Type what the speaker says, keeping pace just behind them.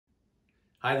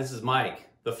Hi, this is Mike,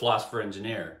 the Philosopher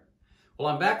engineer. Well,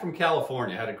 I'm back from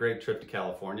California. I had a great trip to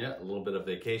California, a little bit of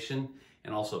vacation,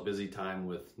 and also a busy time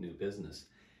with new business.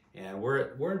 And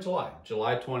we're in July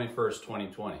 21st,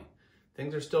 2020.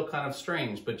 Things are still kind of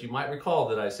strange, but you might recall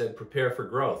that I said prepare for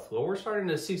growth. Well, we're starting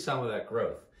to see some of that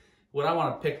growth. What I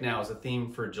want to pick now is a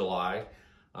theme for July.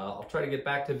 I'll try to get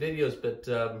back to videos, but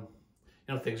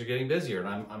things are getting busier,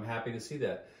 and I'm happy to see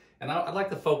that. And I'd like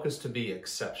the focus to be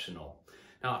exceptional.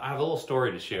 Now, I have a little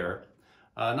story to share.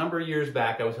 A number of years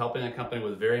back, I was helping a company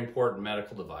with a very important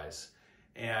medical device,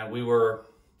 and we were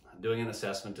doing an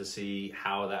assessment to see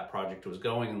how that project was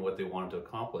going and what they wanted to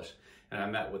accomplish. And I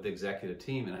met with the executive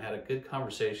team, and I had a good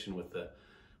conversation with the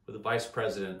vice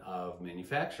president of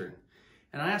manufacturing.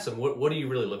 And I asked him, what are you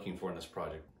really looking for in this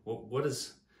project? What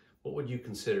would you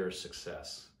consider a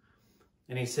success?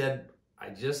 And he said, I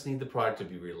just need the product to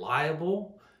be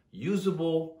reliable,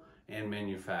 usable, and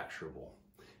manufacturable.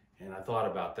 And I thought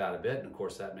about that a bit, and of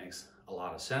course that makes a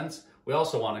lot of sense. We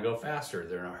also want to go faster.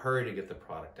 They're in a hurry to get the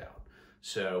product out.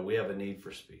 So we have a need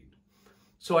for speed.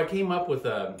 So I came up with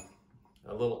a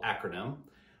little acronym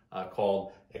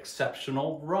called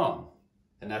exceptional RUM.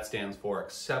 And that stands for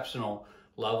exceptional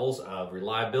levels of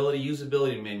reliability,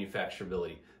 usability, and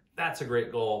manufacturability. That's a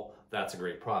great goal. That's a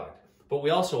great product. But we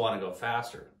also want to go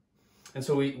faster. And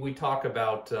so we talk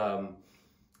about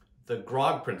the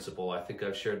GROG Principle. I think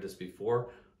I've shared this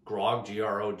before. GROG,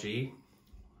 G-R-O-G.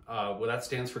 Well, that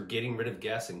stands for getting rid of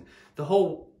guessing. The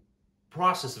whole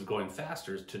process of going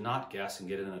faster is to not guess and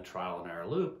get in a trial and error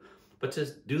loop, but to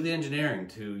do the engineering,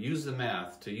 to use the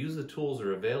math, to use the tools that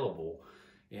are available.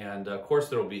 And of course,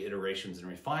 there will be iterations and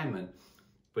refinement,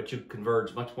 but you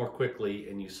converge much more quickly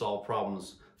and you solve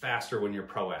problems faster when you're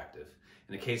proactive.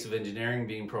 In the case of engineering,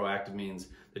 being proactive means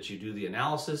that you do the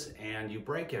analysis and you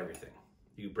break everything.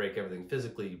 You break everything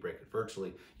physically, you break it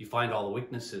virtually. You find all the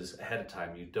weaknesses ahead of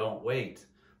time. You don't wait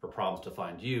for problems to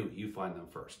find you, you find them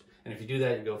first. And if you do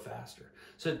that, you go faster.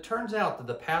 So it turns out that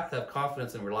the path to have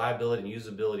confidence in reliability and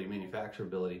usability and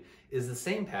manufacturability is the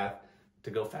same path to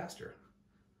go faster.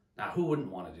 Now, who wouldn't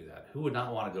want to do that? Who would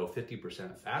not want to go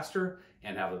 50% faster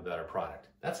and have a better product?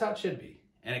 That's how it should be,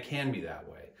 and it can be that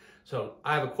way. So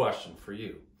I have a question for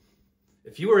you.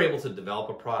 If you were able to develop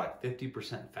a product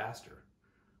 50% faster,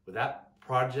 would that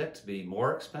project be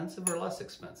more expensive or less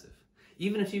expensive?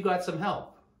 Even if you got some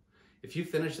help. If you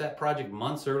finish that project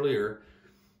months earlier,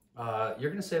 you're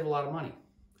going to save a lot of money.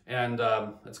 And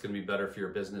it's going to be better for your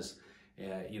business,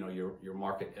 your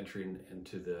market entry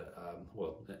into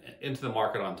the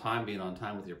market on time, being on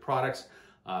time with your products,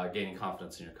 gaining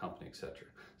confidence in your company, etc.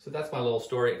 So that's my little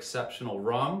story. Exceptional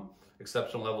RUM,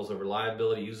 exceptional levels of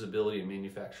reliability, usability, and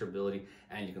manufacturability,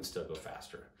 and you can still go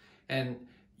faster. And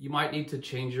you might need to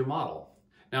change your model.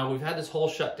 Now, we've had this whole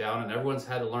shutdown and everyone's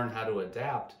had to learn how to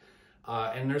adapt.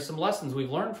 And there's some lessons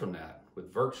we've learned from that.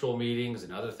 With virtual meetings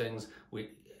and other things,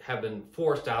 we have been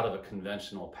forced out of a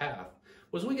conventional path.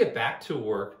 As we get back to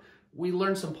work, we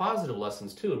learn some positive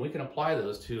lessons too, and we can apply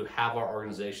those to have our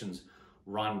organizations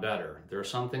run better. There are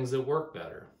some things that work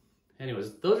better.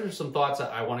 Anyways, those are some thoughts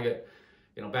that I want to get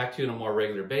back to you on a more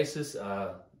regular basis.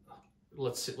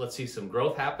 Let's see some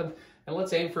growth happen, and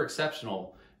let's aim for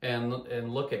exceptional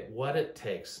and look at what it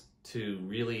takes to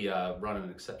really run an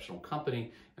exceptional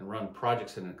company and run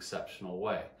projects in an exceptional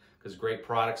way. Because great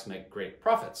products make great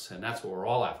profits, and that's what we're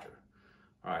all after.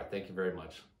 All right, thank you very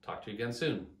much. Talk to you again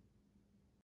soon.